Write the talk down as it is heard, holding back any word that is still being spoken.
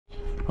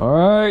All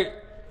right.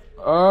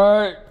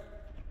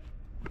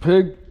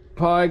 Pig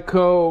Pie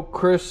Co.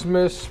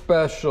 Christmas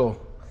special,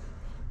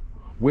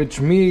 which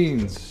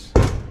means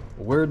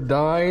we're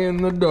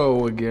dyeing the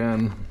dough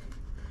again.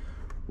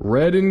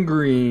 Red and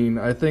green.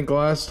 I think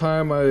last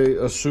time I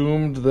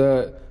assumed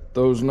that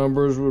those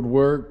numbers would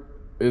work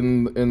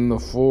in the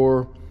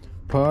 4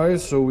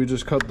 pies, so we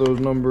just cut those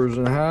numbers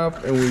in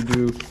half and we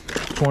do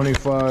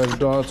 25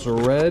 dots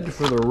of red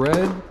for the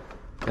red,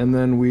 and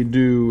then we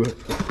do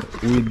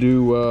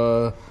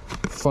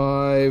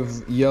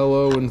 5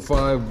 yellow and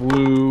 5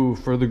 blue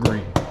for the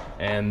green.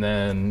 And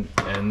then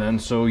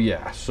so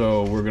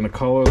we're gonna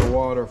color the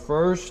water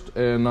first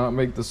and not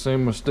make the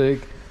same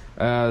mistake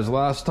as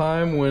last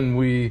time when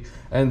we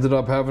ended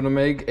up having to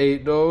make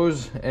 8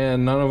 doughs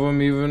and none of them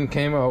even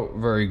came out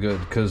very good,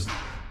 because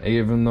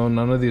even though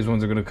none of these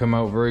ones are gonna come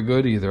out very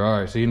good either. All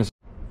right, so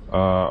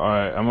all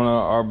right, I'm gonna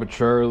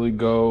arbitrarily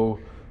go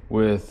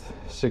with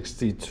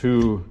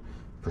 62%,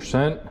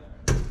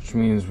 which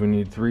means we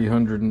need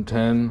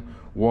 310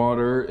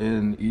 water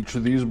in each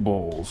of these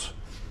bowls.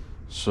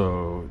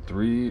 So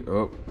we're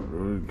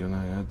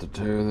gonna have to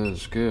tear that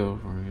scale.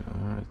 All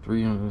right,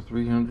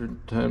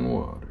 310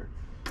 water.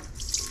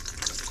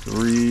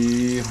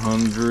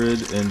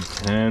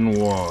 310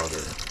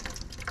 water.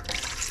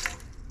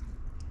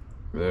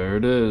 There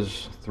it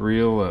is,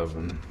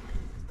 311.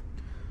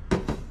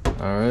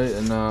 All right,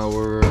 and now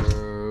we'll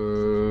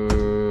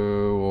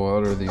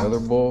water the other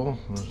bowl.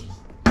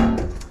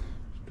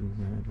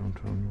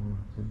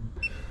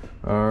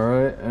 All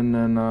right, and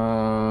then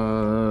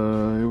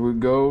here we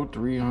go,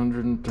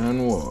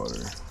 310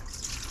 water.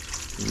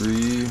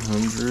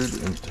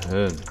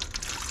 310.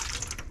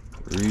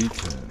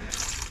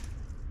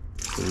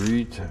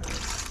 310.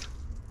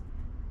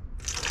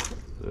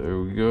 There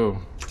we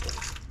go.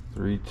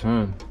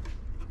 310.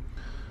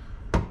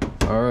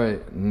 All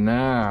right,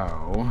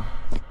 now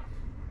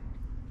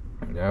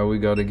we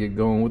got to get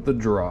going with the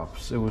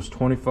drops. It was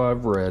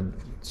 25 red,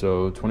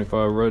 so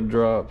 25 red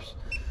drops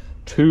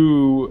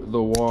to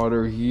the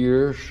water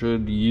here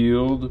should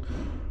yield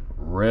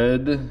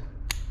red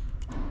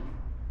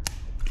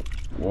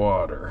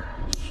water.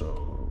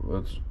 So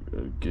let's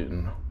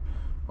getting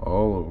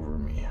all over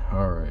me.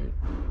 All right,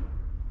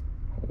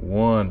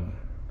 1,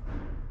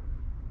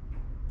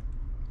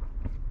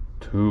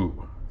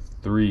 2,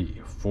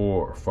 3,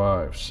 4,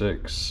 5,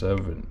 6,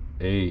 7,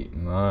 8,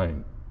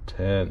 9,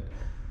 10,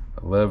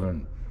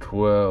 11,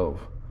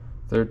 12,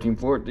 13,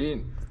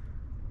 14,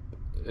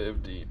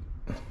 15,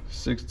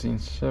 16,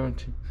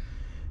 17,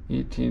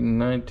 18,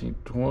 19,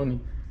 20,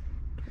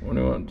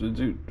 21,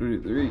 22,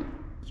 23,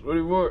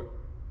 24,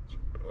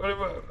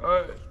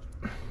 25.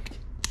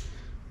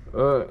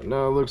 All right,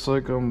 now it looks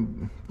like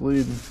I'm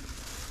bleeding.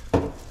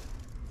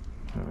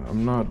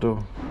 I'm not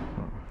though.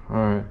 All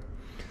right.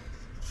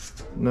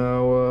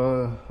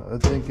 Now, I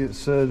think it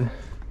said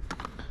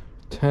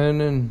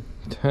 10 and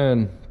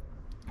 10.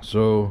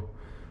 So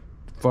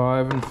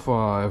 5 and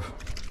 5.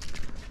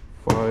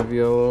 5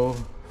 yellow,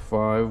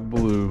 5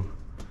 blue,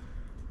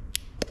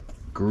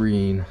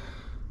 green.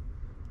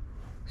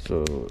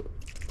 So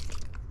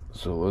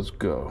let's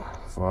go.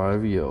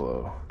 5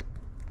 yellow.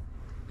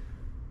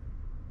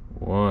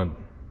 1,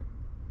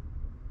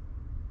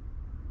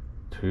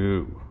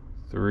 2,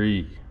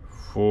 3,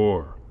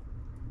 4,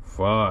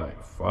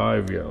 5.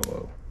 5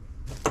 yellow.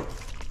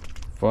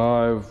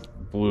 5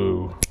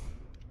 blue.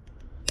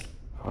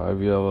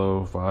 5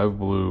 yellow, 5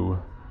 blue.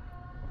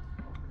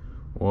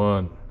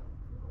 1,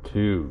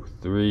 2,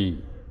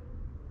 3,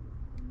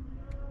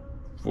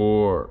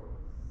 4,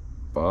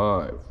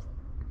 5.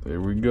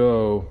 There we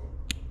go.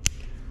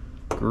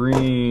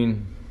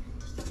 Green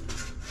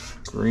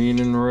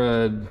and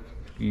red.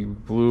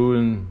 Blue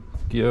and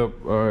yep.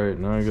 All right,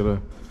 now I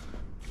gotta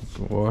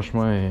wash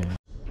my hands.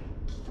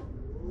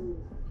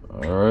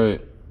 All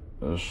right,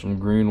 there's some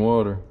green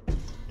water.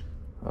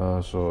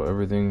 So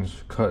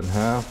everything's cut in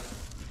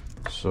half.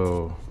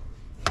 So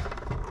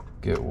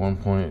get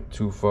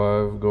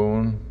 1.25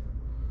 going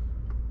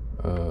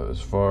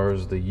as far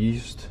as the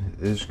yeast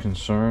is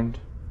concerned.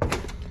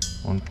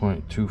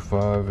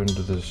 1.25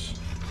 into this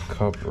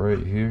cup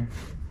right here.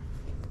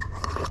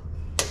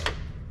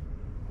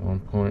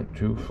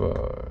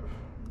 1.25.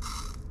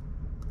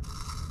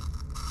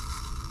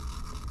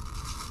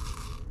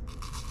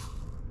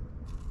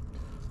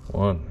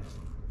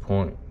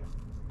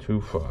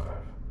 1.25.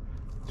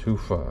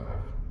 25.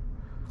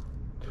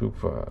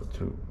 25.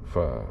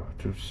 25.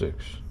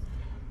 26.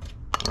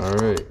 All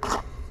right.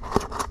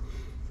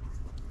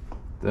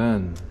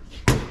 Then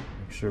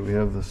make sure we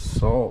have the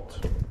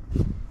salt.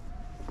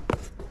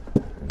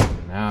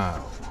 And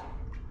now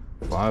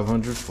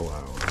 500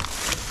 flour.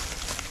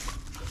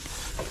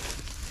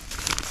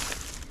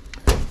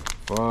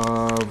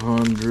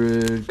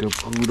 500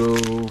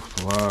 Caputo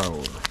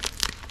flour.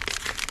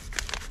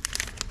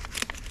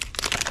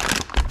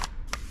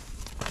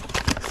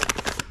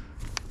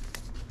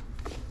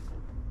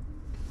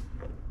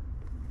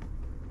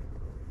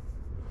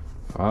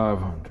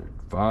 500,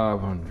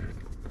 500,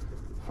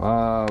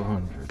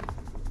 500,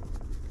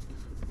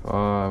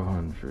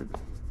 500,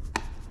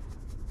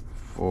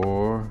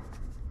 4,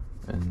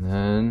 and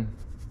then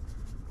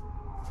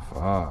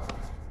 5.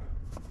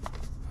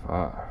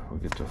 5. We'll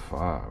get to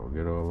 5. We'll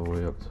get all the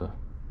way up to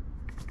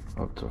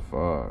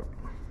 5.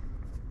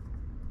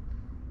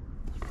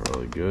 It's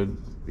probably good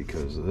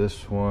because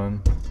this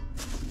one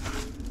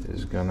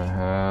is gonna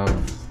have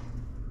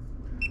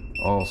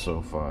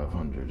also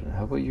 500.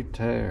 How about you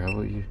tear? How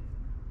about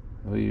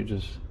you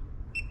just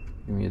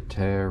give me a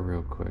tear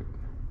real quick?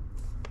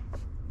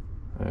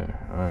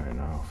 There. All right,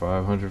 now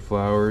 500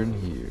 flour in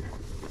here.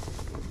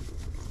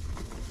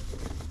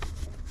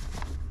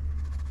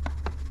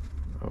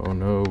 Oh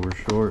no, we're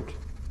short.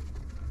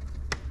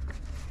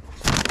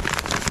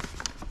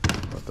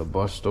 About to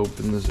bust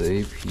open this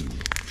AP.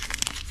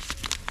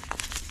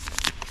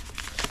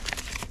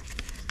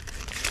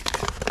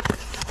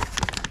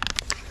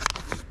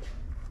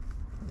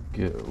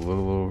 Get a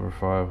little over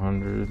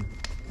 500.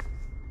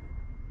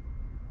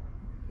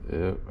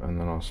 Yep, and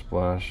then I'll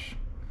splash.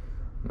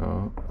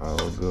 No,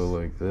 I'll go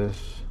like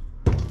this,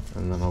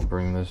 and then I'll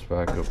bring this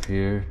back up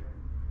here,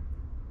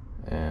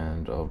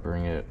 and I'll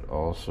bring it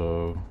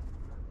also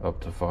up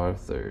to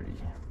 530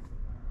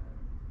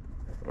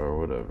 or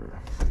whatever.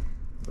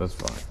 That's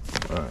fine.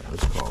 All right,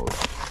 let's call it.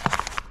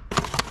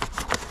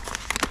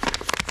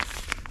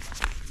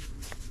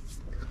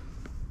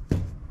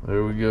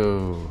 There we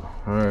go.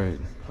 All right.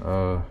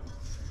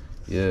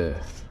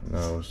 Yeah.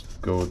 Now let's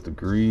go with the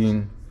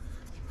green.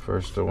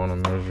 First, I want to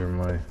measure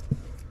my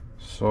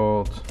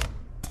salt.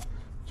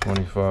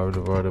 25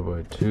 divided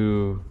by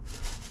 2,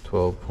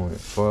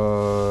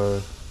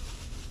 12.5.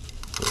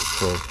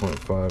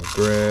 12.5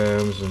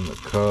 grams in the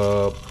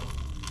cup.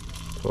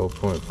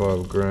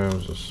 12.5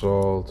 grams of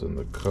salt in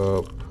the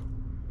cup.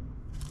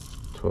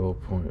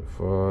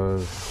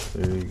 12.5.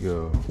 There you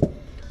go.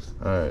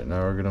 Alright,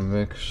 now we're gonna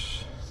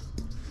mix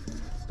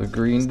the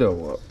green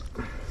dough up.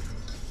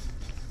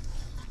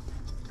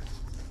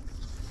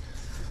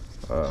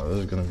 This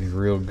is gonna be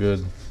real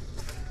good.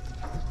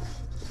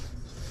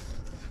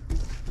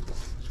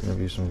 It's gonna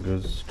be some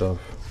good stuff.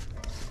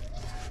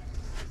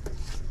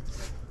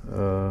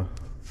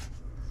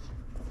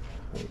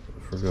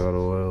 Forgot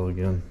oil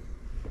again.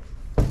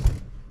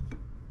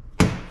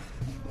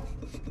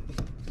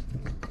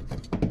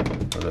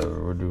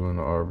 Whatever, we're doing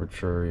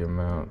arbitrary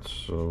amounts,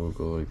 so we'll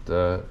go like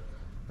that,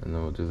 and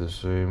then we'll do the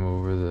same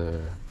over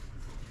there.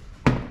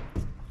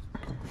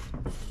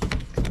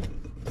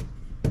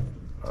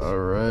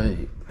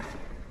 Alright.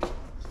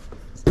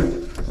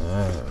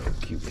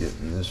 Keep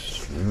getting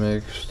this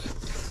mixed,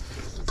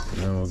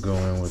 and then we'll go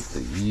in with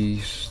the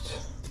yeast.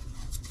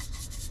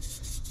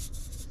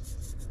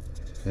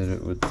 Hit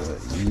it with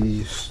that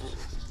yeast.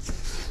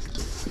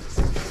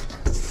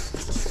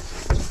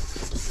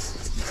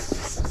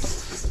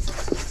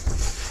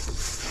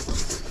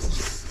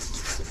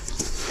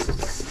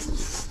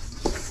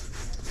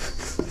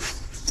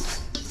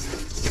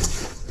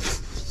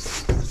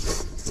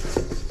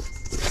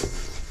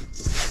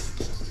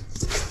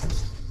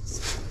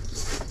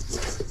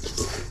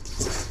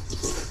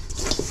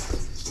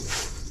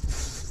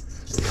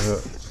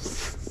 Yep.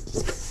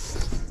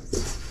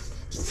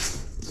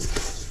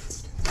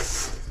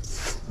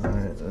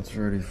 Alright, that's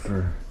ready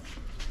for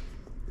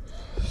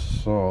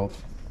salt,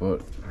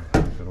 but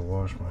I gotta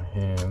wash my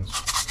hands.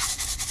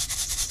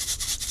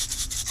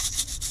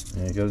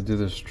 Yeah, you gotta do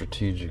this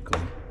strategically.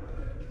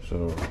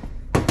 So,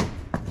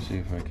 let's see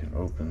if I can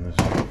open this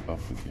up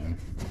again.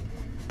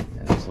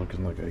 And it's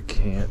looking like I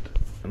can't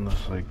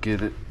unless I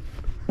get it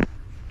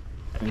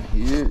in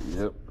here.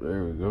 Yep,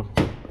 there we go.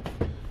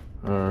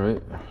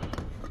 Alright,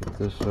 get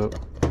this up.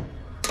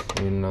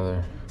 Need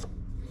another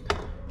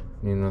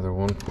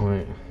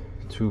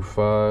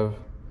 1.25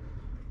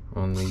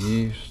 on the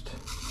yeast.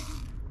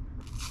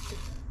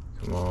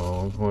 Come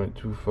on,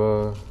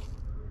 1.25.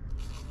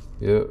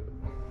 Yep.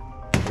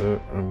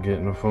 I'm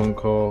getting a phone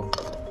call.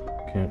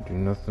 Can't do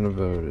nothing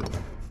about it.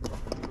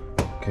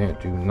 Can't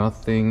do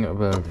nothing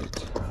about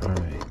it.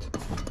 Alright.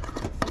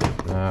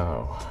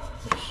 Now,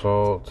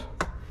 salt.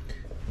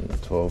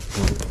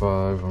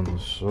 12.5 on the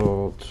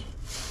salt.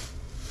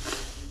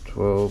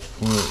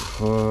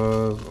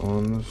 12.5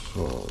 on the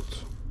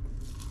salt.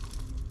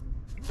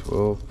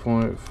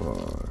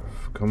 12.5.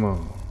 Come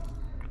on.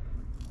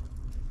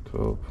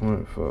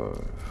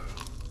 12.5.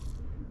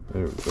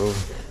 There we go.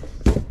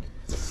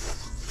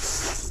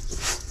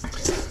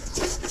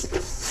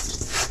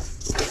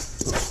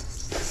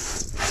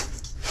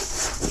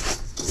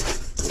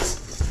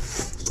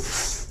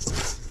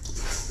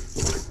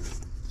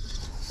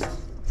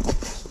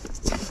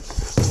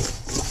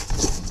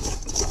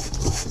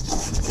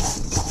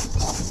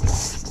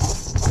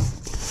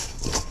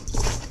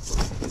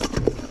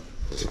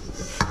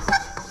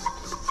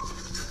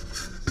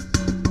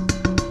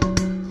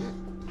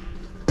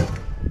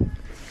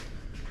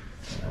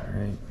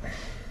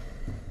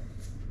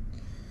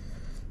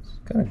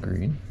 Kind of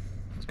green.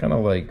 It's kind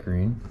of light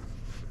green.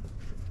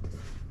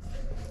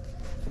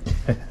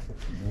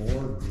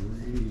 More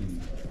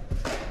green.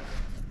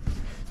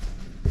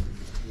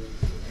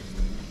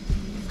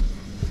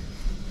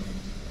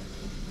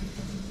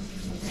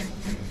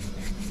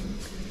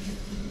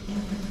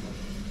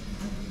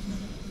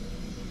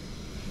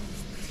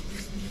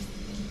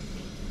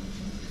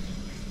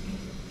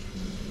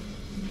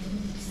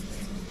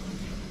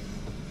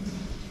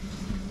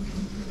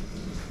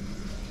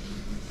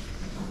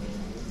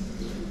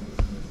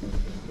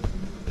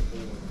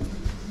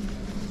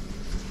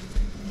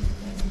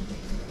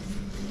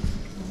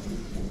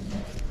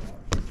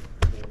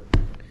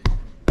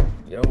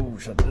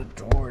 shut the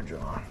door,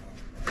 John.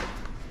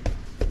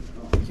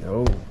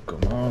 Yo,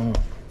 come on.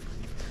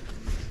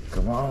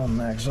 Come on,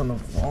 Max on the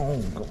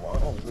phone. Come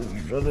on,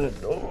 shut the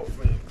door,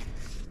 man.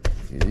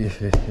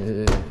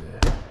 Yeah.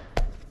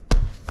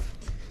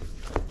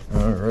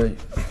 All right.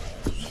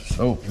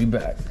 So we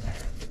back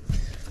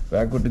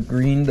with the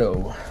green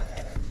dough.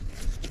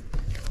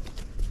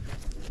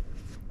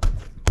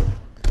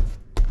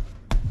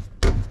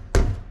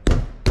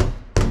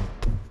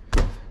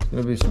 There's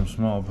gonna be some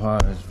small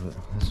pies, but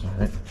that's all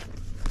right.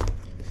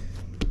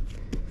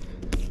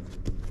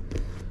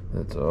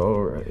 That's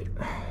all right.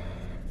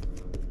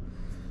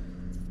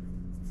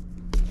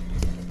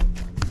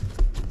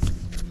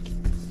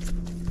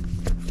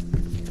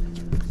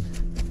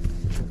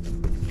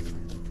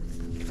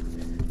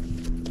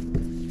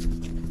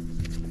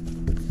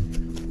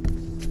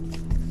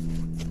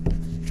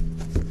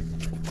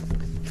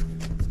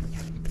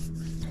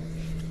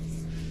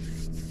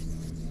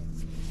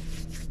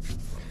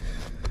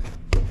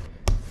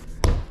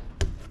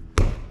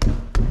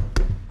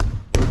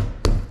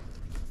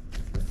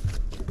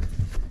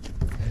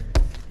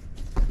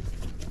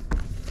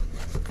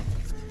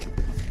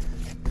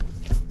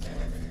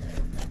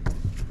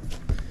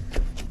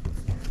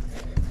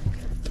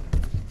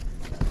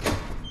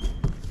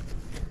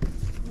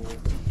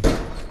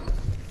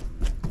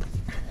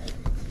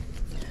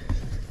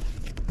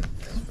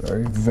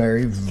 Very,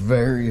 very,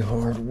 very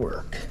hard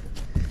work.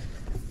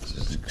 This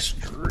is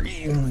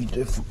extremely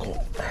difficult.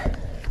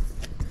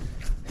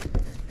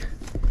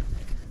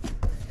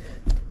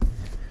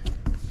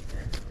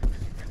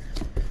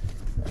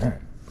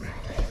 Alright.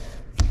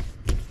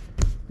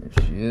 There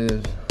she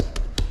is.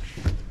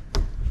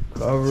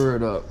 Cover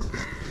it up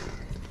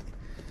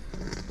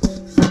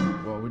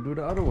while we do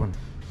the other one.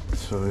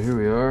 So here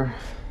we are.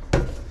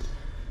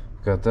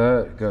 Got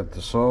that, got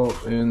the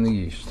salt and the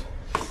yeast.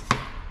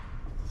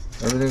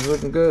 Everything's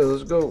looking good.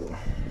 Let's go.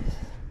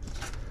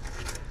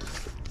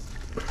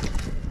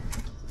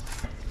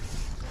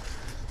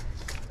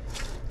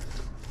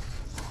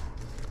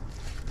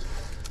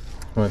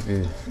 Might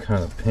be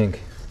kind of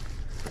pink,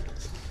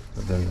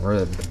 but then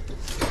red.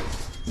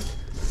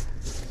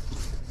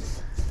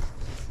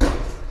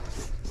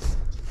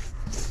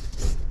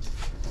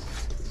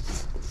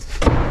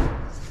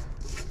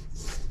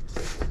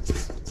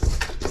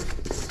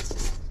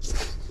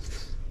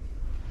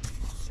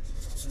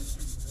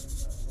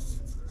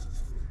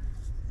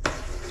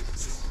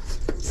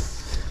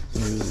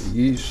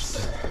 Yeast.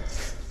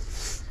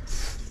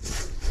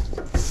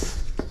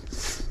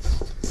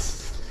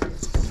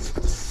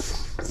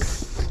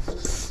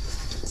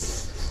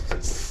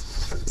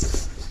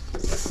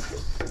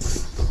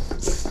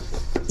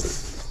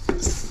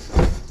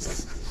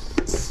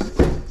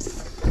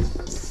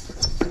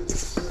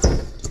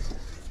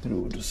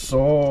 Through the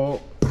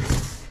salt.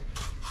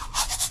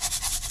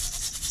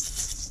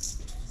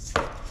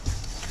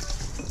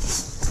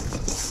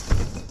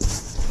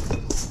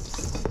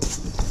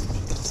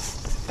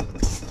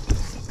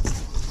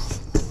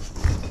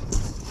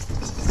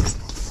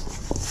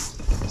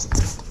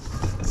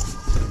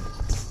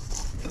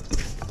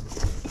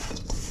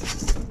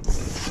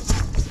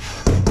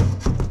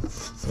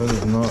 That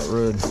is not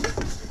red.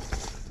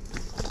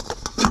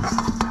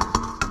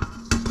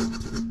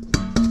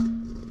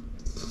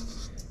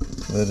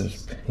 That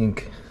is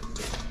pink.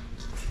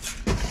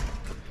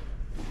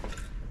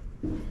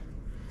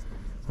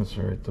 That's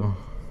alright though.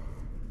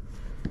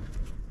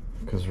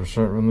 Because we're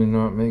certainly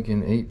not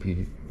making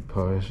 8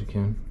 pies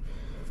again.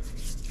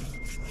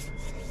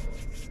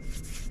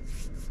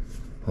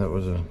 That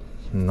was a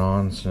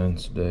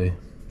nonsense day.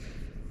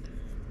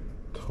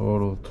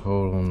 Total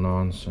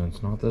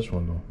nonsense. Not this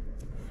one though.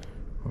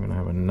 We're gonna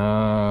have a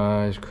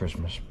nice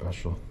Christmas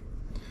special.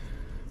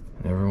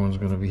 And everyone's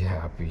gonna be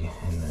happy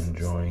and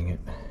enjoying it.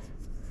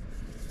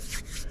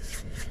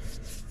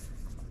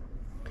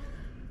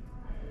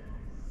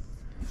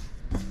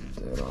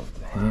 That off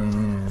the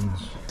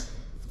hands.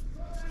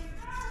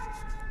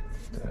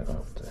 That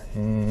off the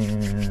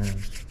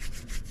hands.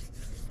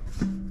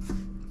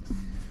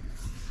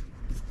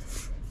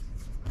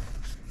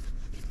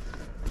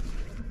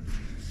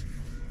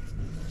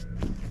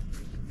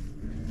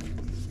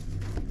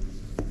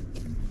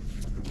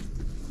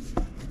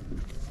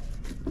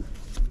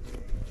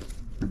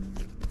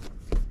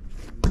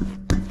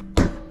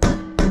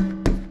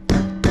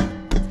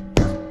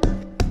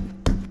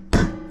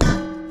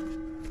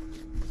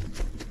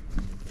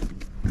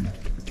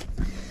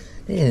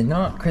 This is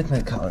not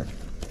Christmas colored.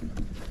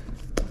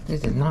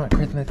 This is not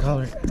Christmas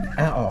colored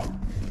at all.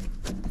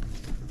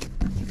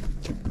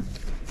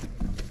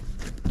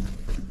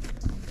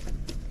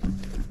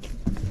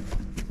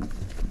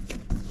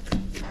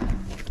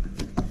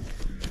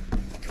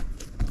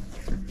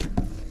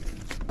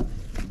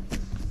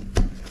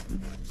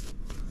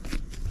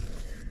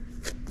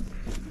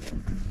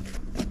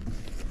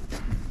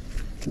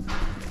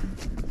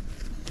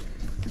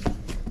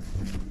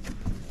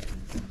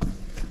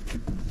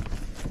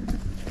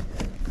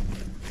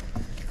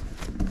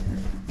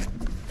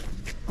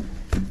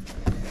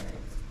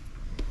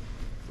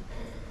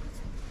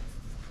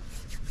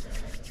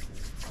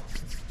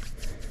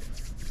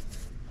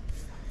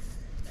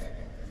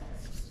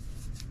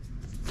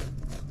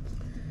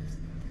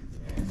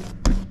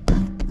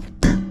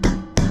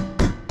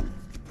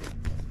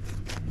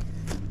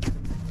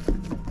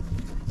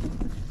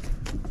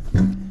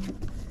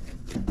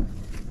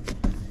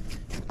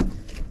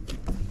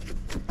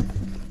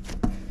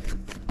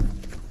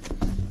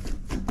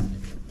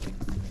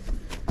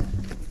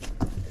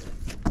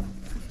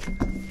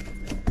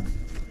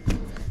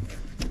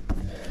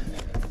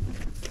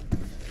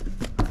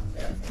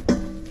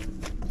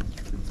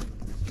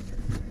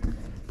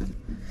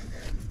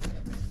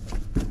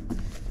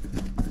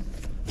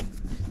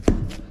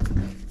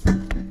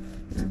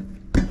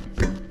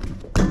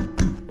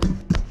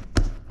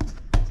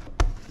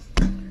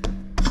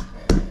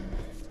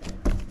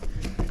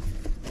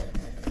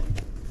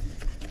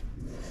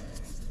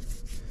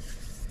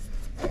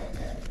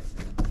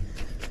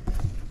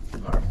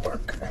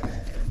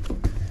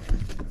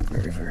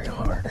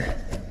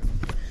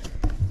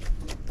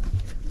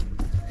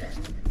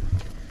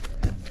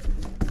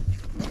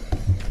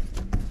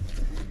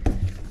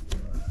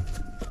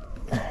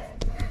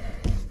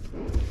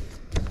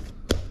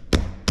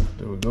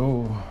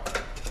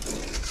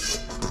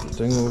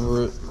 thing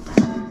over it.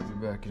 I'll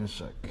be back in a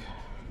sec.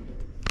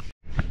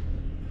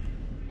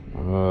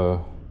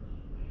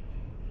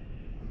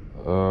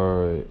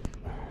 Alright.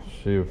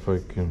 See if I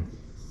can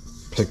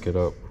pick it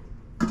up.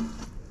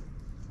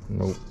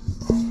 Nope.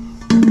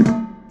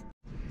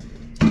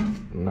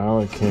 Now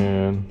I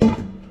can.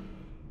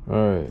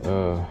 Alright,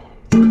 let's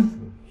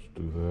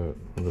do that.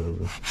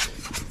 Whatever.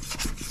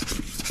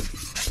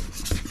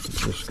 Pick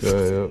this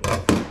guy up.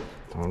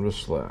 Time to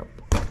slap.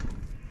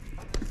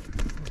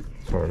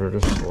 It's harder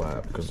to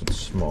slap because it's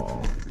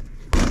small.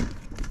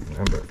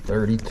 Number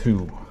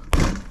 32.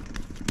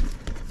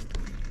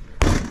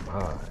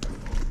 5,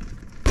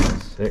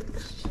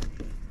 6,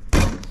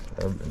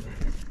 7,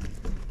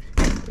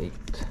 8,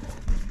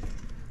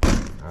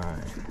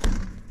 9,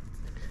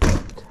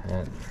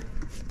 10,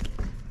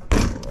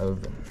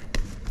 11,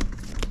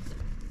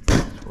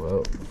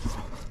 12,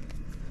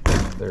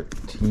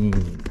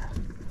 13,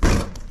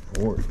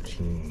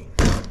 14,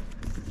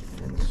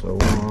 and so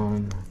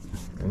on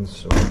and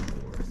so forth.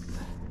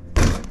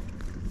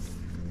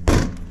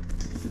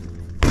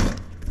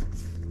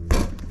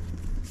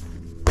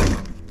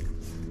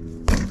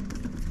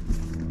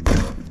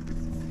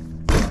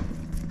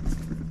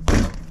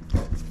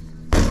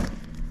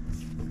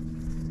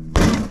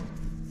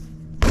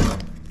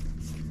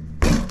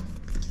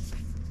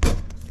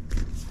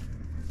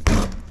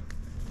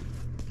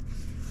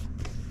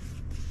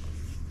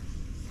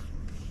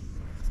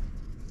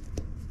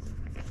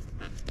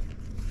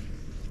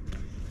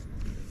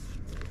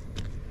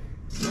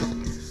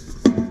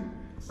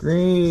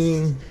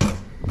 Green.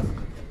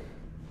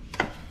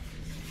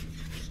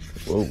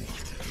 Whoa.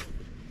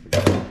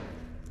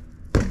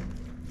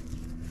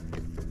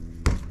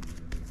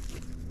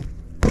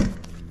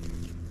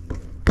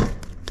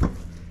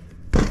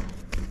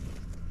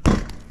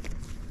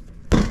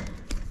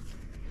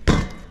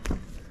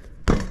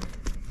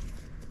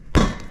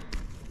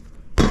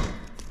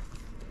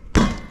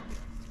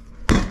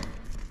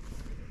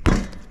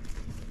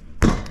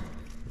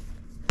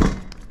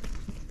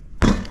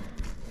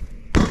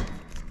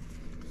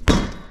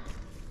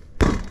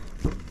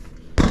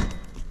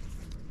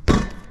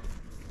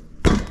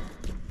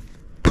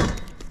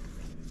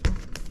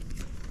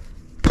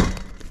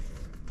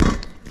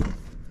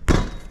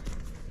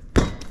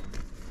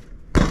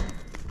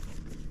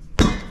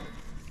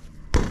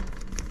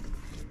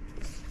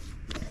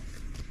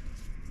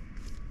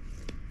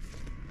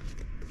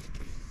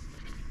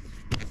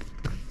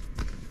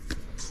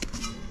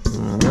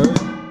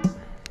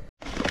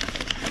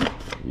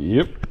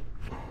 Yep,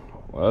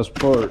 last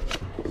part.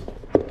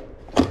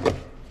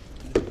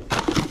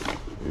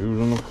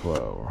 Using the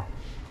flour.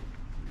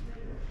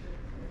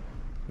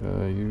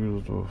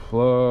 Use the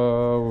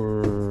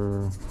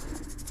flour.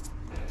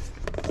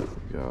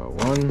 Got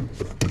 1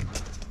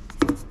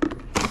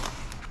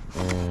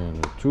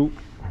 and a 2.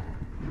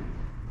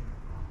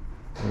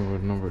 And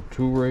with number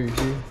 2 right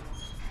here.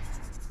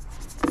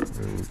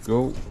 There we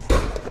go.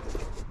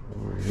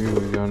 Over here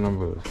we got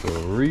number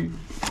 3.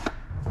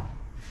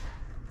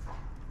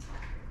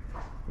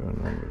 Got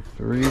number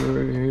 3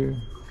 right here.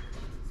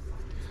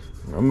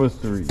 Number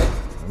 3.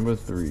 Number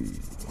 3.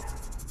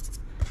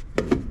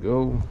 There we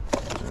go.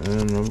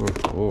 And number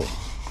 4.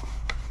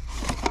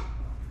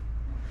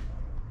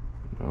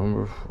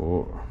 Number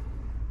 4.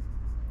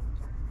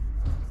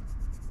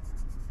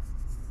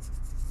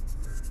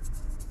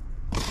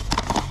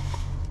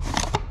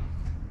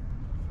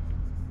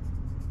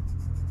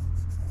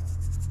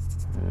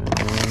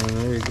 And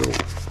there you go.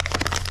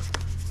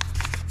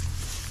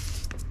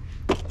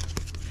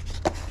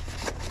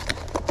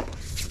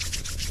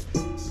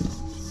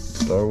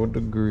 Start with the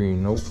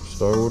green. Nope.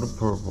 Start with the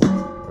purple.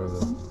 Or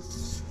the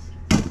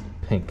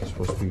pink. It's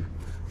supposed to be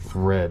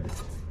red. It's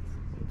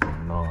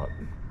not.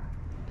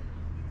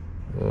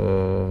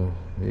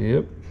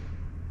 Yep.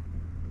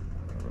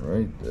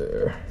 Right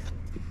there.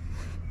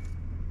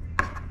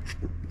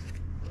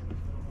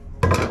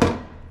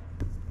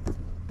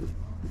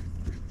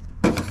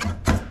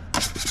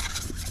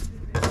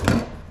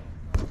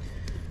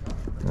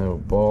 Now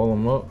ball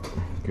them up.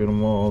 Get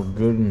them all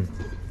good and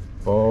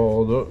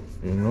balled up,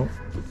 you know.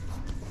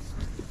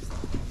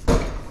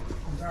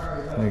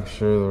 Make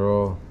sure they're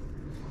all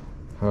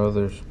how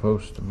they're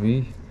supposed to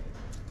be.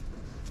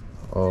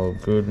 All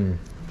good and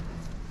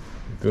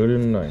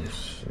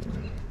nice.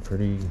 And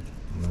pretty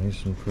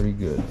nice and pretty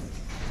good.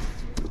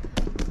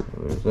 So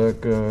there's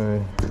that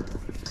guy.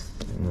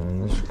 And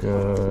then this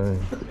guy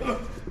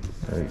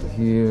right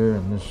here.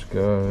 And this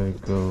guy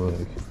go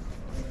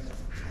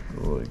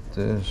like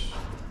this.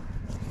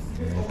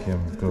 Make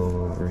him go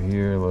over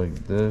here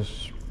like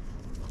this.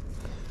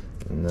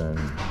 And then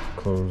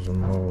close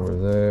them over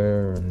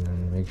there, and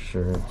then make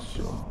sure it's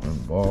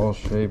ball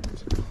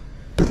shaped.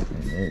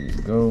 And there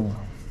you go.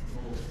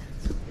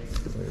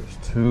 There's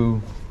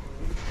 2.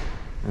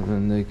 And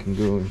then they can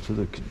go into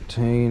the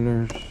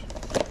containers.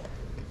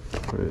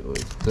 Put it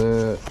like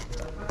that.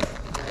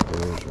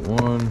 There's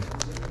 1.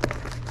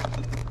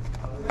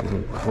 Get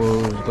him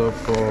closed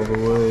up all the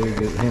way.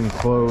 Get him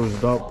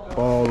closed up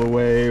all the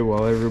way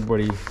while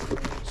everybody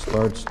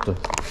starts to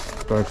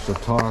starts to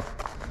talk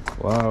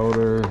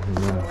louder, and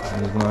then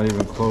he's not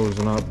even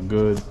closing up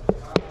good.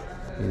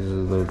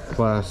 The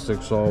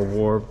plastic's all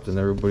warped, and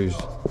everybody's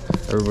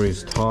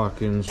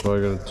talking, so I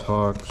gotta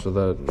talk so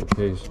that in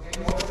case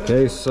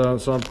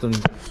something.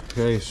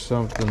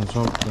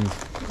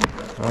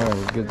 All right,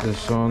 we'll get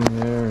this on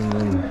there, and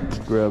then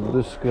grab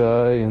this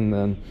guy, and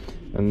then.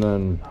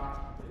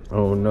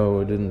 Oh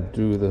no, it didn't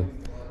do the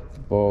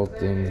ball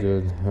thing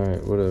good. All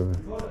right, whatever.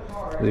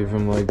 Leave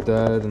him like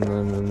that, and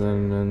then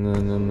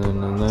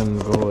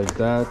go like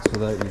that, so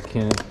that you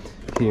can't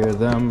hear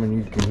them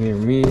and you can hear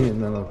me.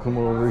 And then I'll come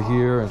over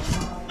here and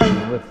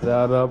lift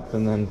that up,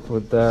 and then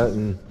put that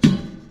and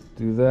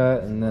do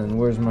that. And then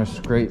where's my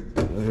scrape?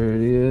 There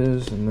it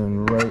is. And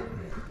then right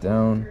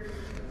down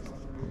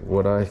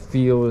what I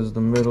feel is the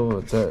middle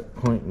at that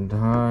point in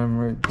time,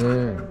 right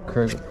there.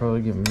 Craig will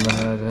probably get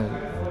mad at it.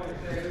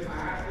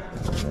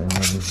 And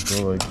then just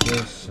go like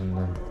this, and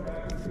then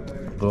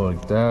go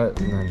like that,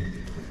 and then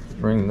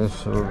bring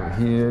this over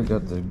here.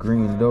 Got the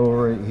green dough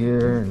right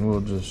here, and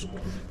we'll just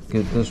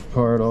get this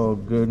part all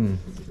good and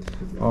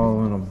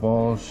all in a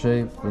ball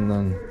shape, and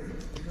then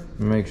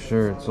make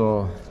sure it's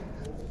all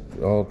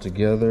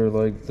together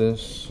like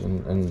this,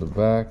 and the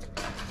back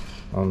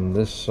on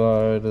this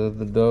side of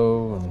the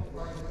dough,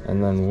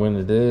 and then when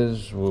it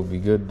is, we'll be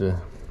good to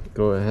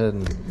go ahead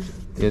and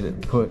get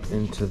it put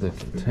into the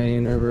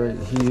container right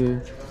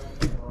here.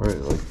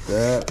 Right like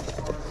that,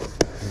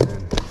 and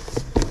then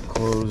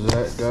close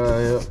that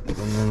guy up,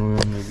 and then we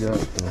only got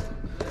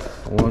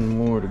one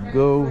more to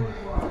go,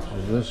 which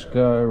is this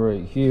guy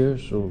right here.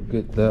 So we'll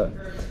get that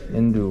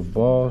into a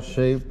ball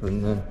shape,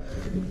 and then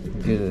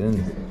get it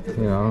in,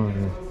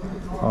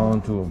 all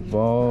into a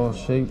ball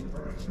shape.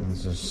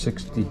 It's a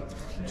 62%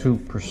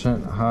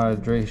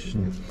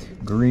 hydration,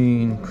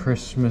 green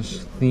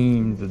Christmas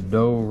themed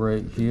dough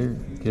right here.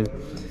 Get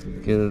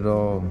it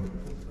all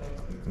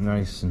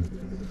nice and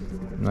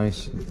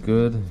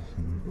good.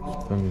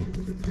 Spend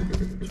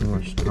too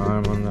much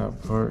time on that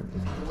part.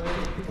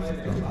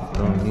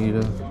 Don't need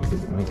to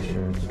make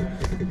sure it's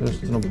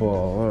just in a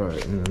ball. All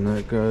right, and then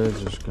that guy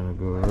is just gonna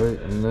go right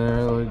in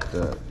there like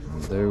that.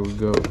 And there we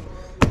go.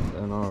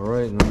 And all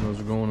right, and then those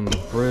are going in the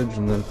fridge,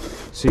 and then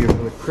see you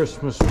for the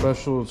Christmas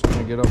special. It's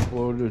gonna get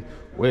uploaded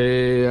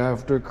way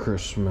after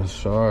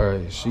Christmas. All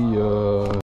right, see ya.